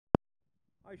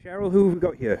Hi Cheryl, who have we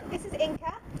got here? This is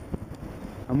Inca.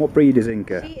 And what breed is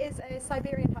Inca? She is a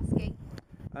Siberian Husky.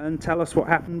 And tell us what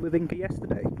happened with Inca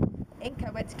yesterday.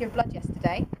 Inca went to give blood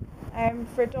yesterday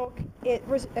for a dog. It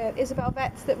was Isabelle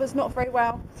Vets that was not very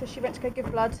well, so she went to go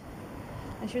give blood,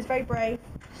 and she was very brave.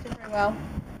 She did very well.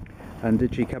 And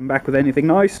did she come back with anything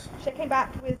nice? She came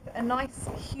back with a nice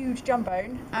huge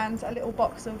jambone and a little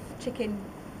box of chicken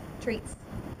treats.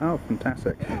 Oh,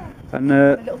 fantastic. And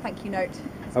A little thank you note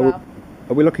as well.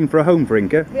 Are we looking for a home for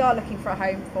Inca? We are looking for a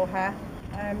home for her.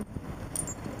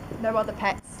 No other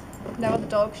pets, no other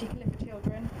dogs. She can live with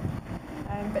children,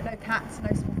 but no cats,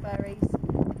 no small furries.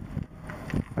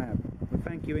 Fab. Well,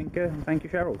 thank you Inca, and thank you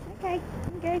Cheryl. Okay,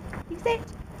 you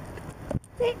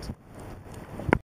sit.